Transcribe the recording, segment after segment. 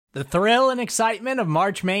The thrill and excitement of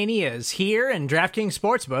March Mania is here, and DraftKings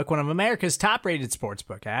Sportsbook, one of America's top-rated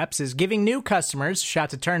sportsbook apps, is giving new customers a shot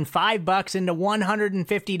to turn $5 into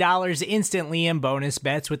 $150 instantly in bonus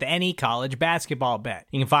bets with any college basketball bet.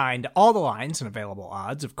 You can find all the lines and available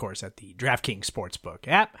odds, of course, at the DraftKings Sportsbook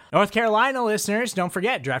app. North Carolina listeners, don't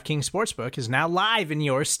forget, DraftKings Sportsbook is now live in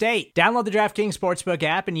your state. Download the DraftKings Sportsbook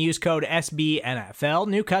app and use code SBNFL.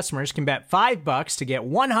 New customers can bet $5 to get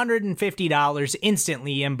 $150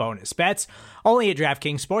 instantly in bonus bets, only at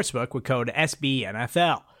DraftKings Sportsbook with code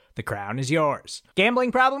SBNFL. The crown is yours.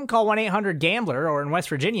 Gambling problem? Call 1-800-GAMBLER, or in West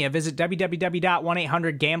Virginia, visit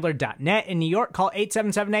www.1800gambler.net. In New York, call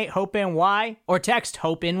 877-8-HOPE-NY or text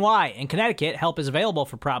HOPE-NY. In Connecticut, help is available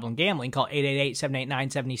for problem gambling. Call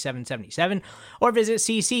 888-789-7777 or visit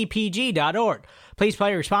ccpg.org. Please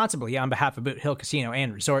play responsibly on behalf of Boot Hill Casino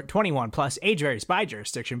and Resort. 21 plus, age varies by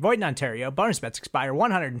jurisdiction. Void in Ontario. Bonus bets expire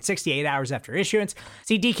 168 hours after issuance.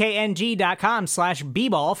 See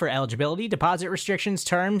dkng.com/bball for eligibility, deposit restrictions,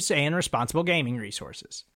 terms, and responsible gaming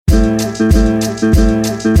resources.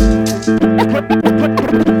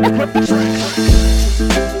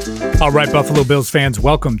 All right, Buffalo Bills fans,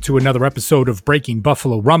 welcome to another episode of Breaking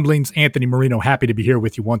Buffalo Rumblings. Anthony Marino, happy to be here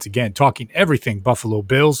with you once again, talking everything Buffalo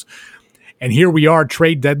Bills. And here we are,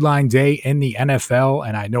 trade deadline day in the NFL,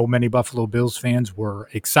 and I know many Buffalo Bills fans were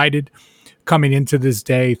excited coming into this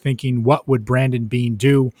day, thinking, what would Brandon Beane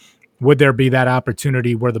do? Would there be that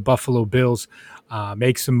opportunity where the Buffalo Bills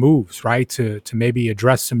make some moves, right, to maybe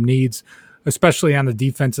address some needs, especially on the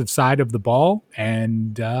defensive side of the ball?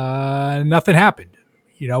 And nothing happened.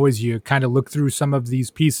 You know, as you kind of look through some of these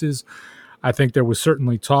pieces, I think there was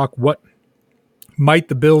certainly talk. What might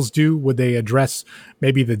the Bills do? Would they address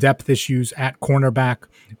maybe the depth issues at cornerback?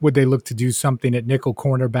 Would they look to do something at nickel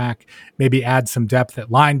cornerback? Maybe add some depth at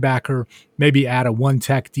linebacker? Maybe add a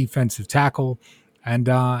one-tech defensive tackle? And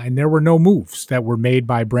there were no moves that were made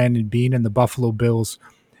by Brandon Beane and the Buffalo Bills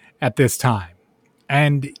at this time.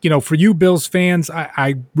 And, you know, for you Bills fans,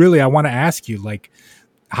 I want to ask you, like,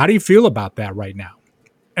 how do you feel about that right now?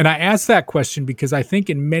 And I ask that question because I think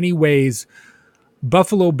in many ways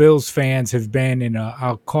Buffalo Bills fans have been in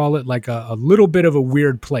I'll call it like a little bit of a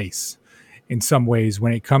weird place in some ways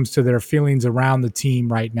when it comes to their feelings around the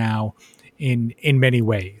team right now in many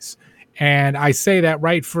ways. And I say that,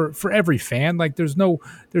 right, for every fan. Like there's no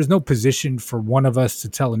position for one of us to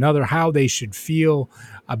tell another how they should feel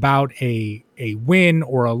about a win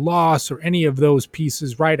or a loss or any of those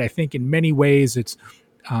pieces, right? I think in many ways it's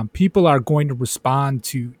people are going to respond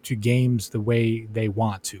to games the way they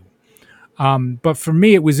want to. But for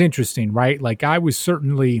me, it was interesting, right? Like I was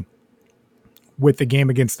certainly with the game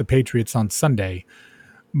against the Patriots on Sunday,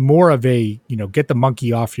 more of a, you know, get the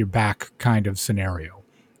monkey off your back kind of scenario.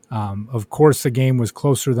 Of course, the game was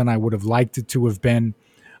closer than I would have liked it to have been.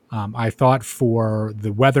 I thought for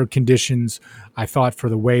the weather conditions, I thought for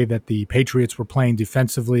the way that the Patriots were playing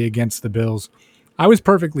defensively against the Bills, I was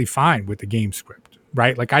perfectly fine with the game script,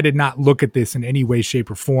 right? Like I did not look at this in any way, shape,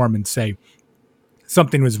 or form and say,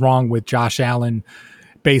 something was wrong with Josh Allen.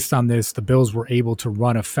 Based on this, the Bills were able to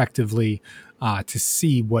run effectively to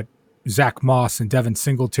see what Zach Moss and Devin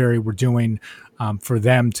Singletary were doing for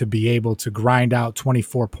them to be able to grind out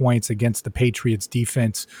 24 points against the Patriots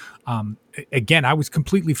defense. Again, I was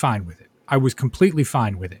completely fine with it.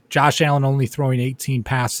 Josh Allen only throwing 18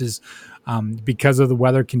 passes because of the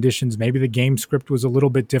weather conditions. Maybe the game script was a little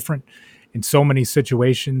bit different in so many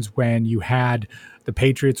situations when you had the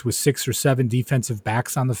Patriots with 6 or 7 defensive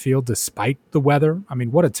backs on the field despite the weather. I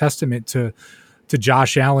mean, what a testament to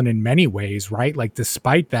Josh Allen in many ways, right? Like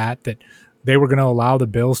despite that they were going to allow the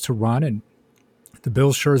Bills to run, and the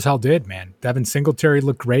Bills sure as hell did, man. Devin Singletary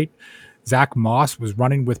looked great. Zach Moss was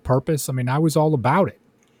running with purpose. I mean, I was all about it.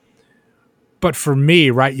 But for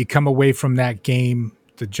me, right, you come away from that game,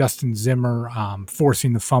 the Justin Zimmer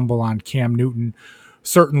forcing the fumble on Cam Newton,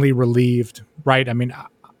 certainly relieved, right? I mean,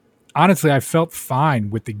 honestly, I felt fine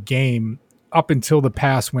with the game up until the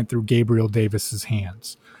pass went through Gabriel Davis's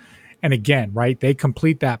hands. And again, right, they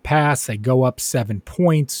complete that pass, they go up 7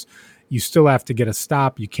 points. You still have to get a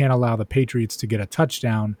stop. You can't allow the Patriots to get a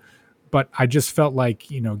touchdown. But I just felt like,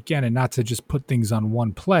 you know, again, and not to just put things on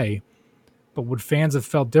one play, but would fans have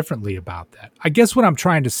felt differently about that? I guess what I'm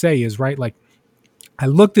trying to say is, right, like I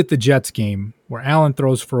looked at the Jets game where Allen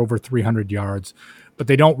throws for over 300 yards, but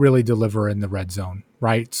they don't really deliver in the red zone,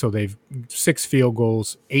 right? So they've 6 field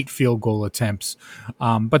goals, 8 field goal attempts,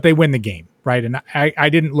 but they win the game, right? And I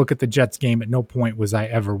didn't look at the Jets game. At no point was I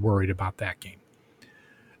ever worried about that game.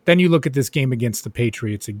 Then you look at this game against the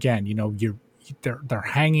Patriots again, you know, they're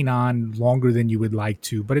hanging on longer than you would like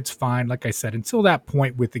to, but it's fine. Like I said, until that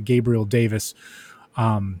point with the Gabriel Davis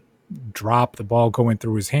drop, the ball going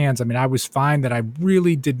through his hands. I mean, I was fine that I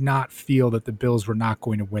really did not feel that the Bills were not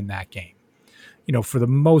going to win that game. For the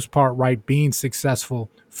most part, right, being successful,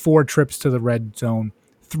 4 trips to the red zone,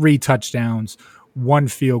 3 touchdowns, 1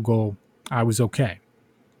 field goal, I was okay.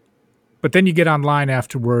 But then you get online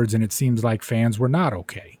afterwards and it seems like fans were not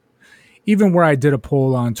okay. Even where I did a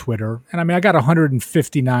poll on Twitter, and I mean, I got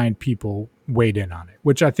 159 people weighed in on it,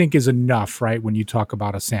 which I think is enough, right, when you talk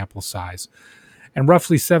about a sample size. And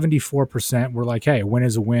roughly 74% were like, hey, a win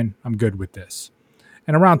is a win. I'm good with this.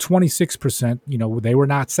 And around 26%, they were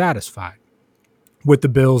not satisfied with the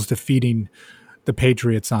Bills defeating the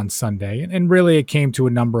Patriots on Sunday. And really it came to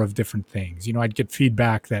a number of different things. I'd get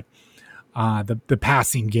feedback that the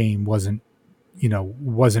passing game wasn't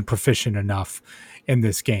proficient enough in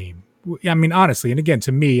this game. I mean, honestly, and again,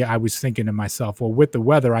 to me, I was thinking to myself, well, with the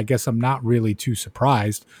weather, I guess I'm not really too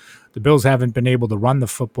surprised. The Bills haven't been able to run the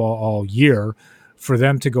football all year. For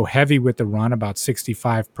them to go heavy with the run, about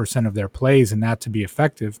 65% of their plays, and that to be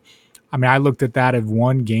effective. I mean, I looked at that as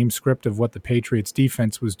 1, game script of what the Patriots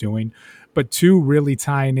defense was doing, but 2, really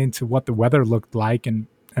tying into what the weather looked like. And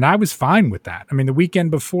I was fine with that. I mean, the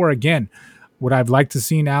weekend before, again, would I've liked to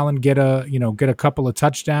seen Allen get a couple of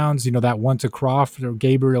touchdowns, that one to Croft or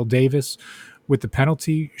Gabriel Davis with the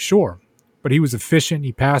penalty? Sure. But he was efficient.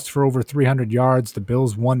 He passed for over 300 yards. The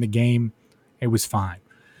Bills won the game. It was fine.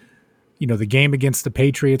 The game against the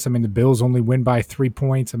Patriots, I mean, the Bills only win by 3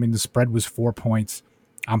 points. I mean, the spread was 4 points.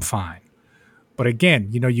 I'm fine. But again,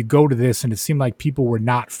 you go to this and it seemed like people were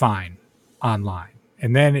not fine online.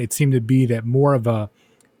 And then it seemed to be that more of an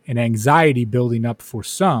anxiety building up for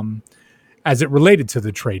some as it related to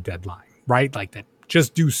the trade deadline, right? Like that,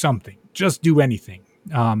 just do something, just do anything.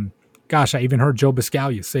 Gosh, I even heard Joe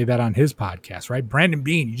Biscaglia say that on his podcast, right? Brandon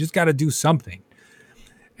Beane, you just got to do something.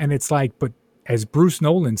 And it's like, but as Bruce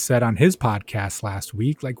Nolan said on his podcast last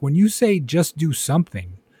week, like when you say just do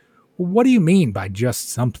something, well, what do you mean by just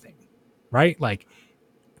something, right? Like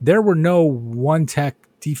there were no one-tech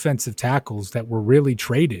defensive tackles that were really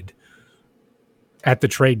traded at the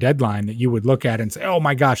trade deadline that you would look at and say, oh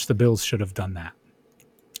my gosh, the Bills should have done that.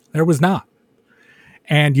 There was not.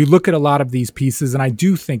 And you look at a lot of these pieces, and I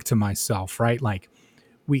do think to myself, right, like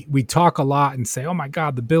we talk a lot and say, oh my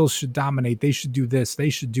God, the Bills should dominate. They should do this. They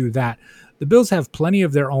should do that. The Bills have plenty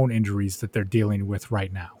of their own injuries that they're dealing with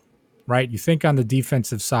right now, right? You think on the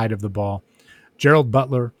defensive side of the ball, Gerald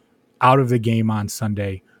Butler out of the game on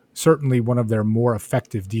Sunday, certainly one of their more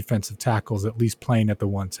effective defensive tackles, at least playing at the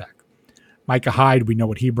 1-tech. Micah Hyde, we know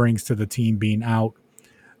what he brings to the team being out.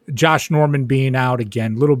 Josh Norman being out,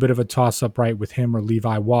 again, a little bit of a toss-up, right, with him or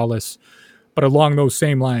Levi Wallace. But along those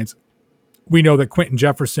same lines, we know that Quentin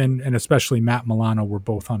Jefferson and especially Matt Milano were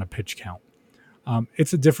both on a pitch count.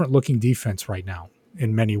 It's a different-looking defense right now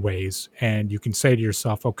in many ways. And you can say to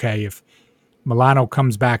yourself, okay, if Milano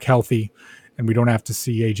comes back healthy and we don't have to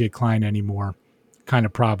see A.J. Klein anymore, kind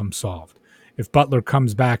of problem solved. If Butler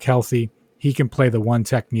comes back healthy, he can play the 1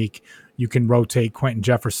 technique. You can rotate Quentin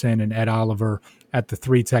Jefferson and Ed Oliver at the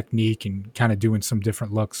 3 technique and kind of doing some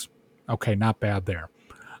different looks. Okay, not bad there.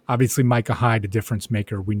 Obviously, Micah Hyde, a difference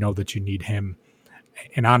maker. We know that you need him.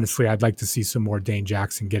 And honestly, I'd like to see some more Dane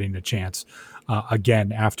Jackson getting a chance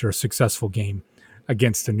again after a successful game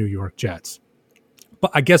against the New York Jets.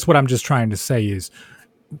 But I guess what I'm just trying to say is,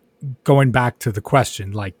 going back to the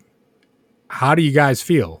question, like, how do you guys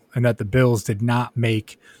feel? And that the Bills did not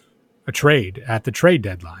make a trade at the trade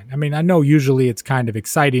deadline. I mean, I know usually it's kind of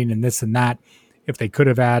exciting and this and that. If they could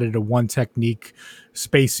have added a 1 technique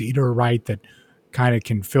space eater, right, that kind of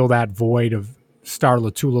can fill that void of Star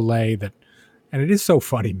Latulele that, and it is so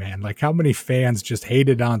funny, man, like how many fans just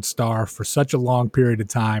hated on Star for such a long period of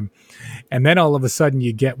time. And then all of a sudden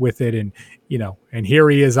you get with it and, and here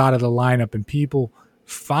he is out of the lineup and people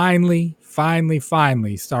finally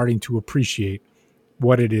starting to appreciate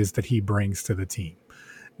what it is that he brings to the team.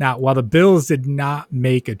 Now, while the Bills did not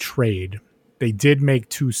make a trade, they did make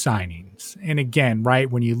 2 signings. And again, right,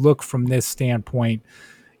 when you look from this standpoint,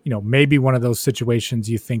 maybe one of those situations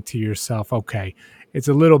you think to yourself, okay, it's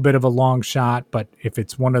a little bit of a long shot, but if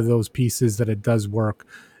it's one of those pieces that it does work,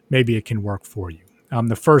 maybe it can work for you.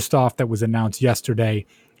 The first off that was announced yesterday,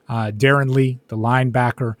 Darren Lee, the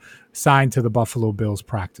linebacker, signed to the Buffalo Bills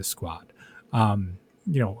practice squad. A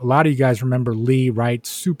lot of you guys remember Lee, right?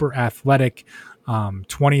 Super athletic,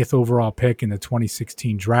 20th overall pick in the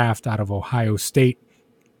 2016 draft out of Ohio State.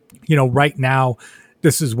 Right now,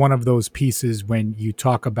 this is one of those pieces when you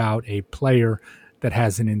talk about a player that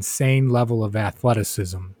has an insane level of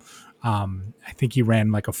athleticism. I think he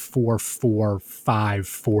ran like a 4.45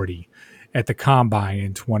 40 at the combine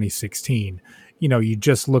in 2016. you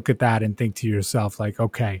just look at that and think to yourself, like,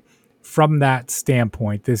 okay, from that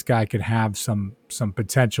standpoint, this guy could have some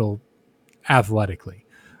potential athletically.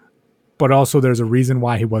 But also there's a reason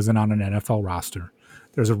why he wasn't on an NFL roster.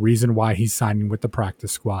 There's a reason why he's signing with the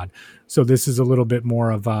practice squad. So this is a little bit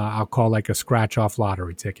more of I'll call like a scratch-off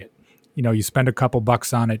lottery ticket. You spend a couple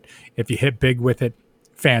bucks on it. If you hit big with it,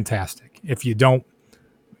 fantastic. If you don't,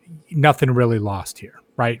 nothing really lost here,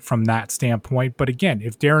 right, from that standpoint. But again,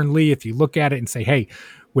 if Darren Lee, if you look at it and say, hey,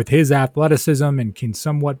 with his athleticism and can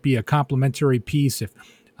somewhat be a complementary piece, if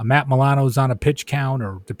Matt Milano's on a pitch count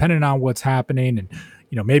or depending on what's happening and,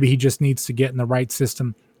 maybe he just needs to get in the right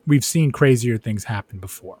system, we've seen crazier things happen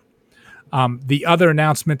before. The other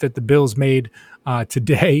announcement that the Bills made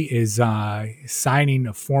today is signing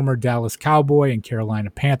a former Dallas Cowboy and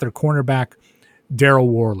Carolina Panther cornerback, Daryl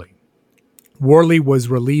Worley. Worley was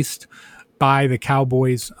released by the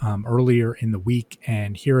Cowboys earlier in the week,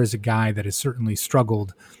 and here is a guy that has certainly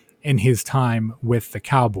struggled in his time with the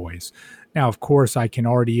Cowboys. Now, of course, I can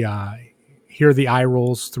already hear the eye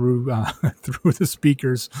rolls through through the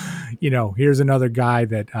speakers. Here's another guy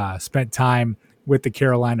that spent time with the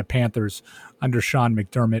Carolina Panthers under Sean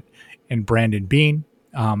McDermott and Brandon Beane.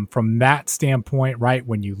 From that standpoint, right,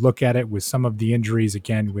 when you look at it with some of the injuries,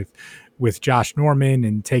 again, with Josh Norman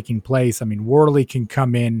and taking place, I mean, Worley can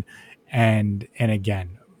come in and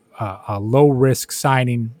again, a low-risk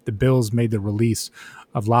signing. The Bills made the release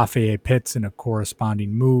of Lafayette Pitts in a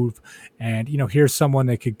corresponding move. And, here's someone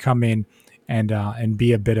that could come in and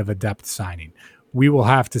be a bit of a depth signing. We will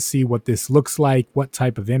have to see what this looks like, what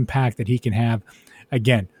type of impact that he can have.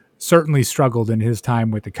 Again, certainly struggled in his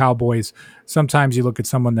time with the Cowboys. Sometimes you look at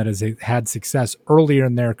someone that has had success earlier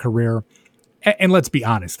in their career, and let's be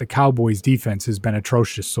honest, the Cowboys defense has been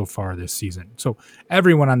atrocious so far this season. So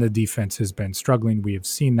everyone on the defense has been struggling. We have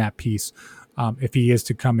seen that piece. If he is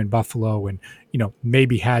to come in Buffalo and,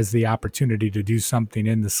 maybe has the opportunity to do something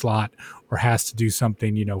in the slot or has to do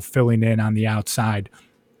something, filling in on the outside.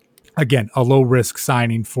 Again, a low-risk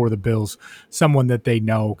signing for the Bills, someone that they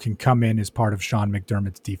know can come in as part of Sean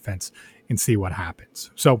McDermott's defense and see what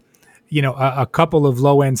happens. So, a couple of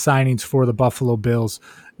low-end signings for the Buffalo Bills.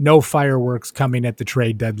 No fireworks coming at the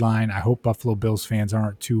trade deadline. I hope Buffalo Bills fans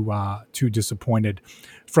aren't too disappointed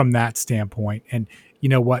from that standpoint. And you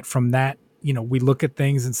know what? From that, we look at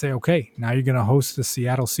things and say, okay, now you're going to host the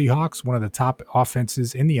Seattle Seahawks, one of the top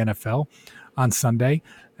offenses in the NFL, on Sunday,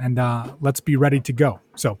 and let's be ready to go.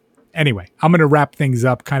 So anyway, I'm going to wrap things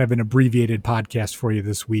up, kind of an abbreviated podcast for you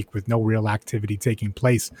this week with no real activity taking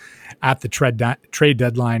place at the trade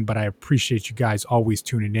deadline, but I appreciate you guys always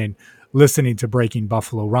tuning in, listening to Breaking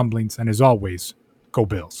Buffalo Rumblings, and as always, go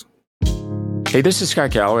Bills. Hey, this is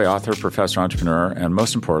Scott Galloway, author, professor, entrepreneur, and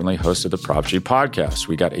most importantly, host of the Prop G podcast.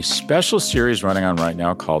 We got a special series running on right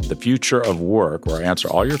now called The Future of Work, where I answer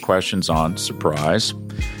all your questions on, surprise,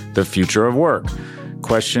 the future of work.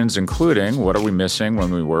 Questions including, what are we missing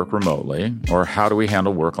when we work remotely? Or how do we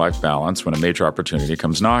handle work-life balance when a major opportunity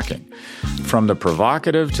comes knocking? From the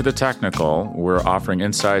provocative to the technical, we're offering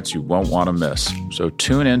insights you won't want to miss. So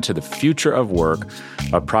tune in to The Future of Work,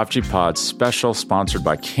 a Prop G Pod special sponsored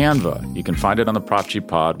by Canva. You can find it on the Prop G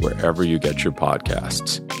Pod wherever you get your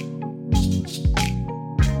podcasts.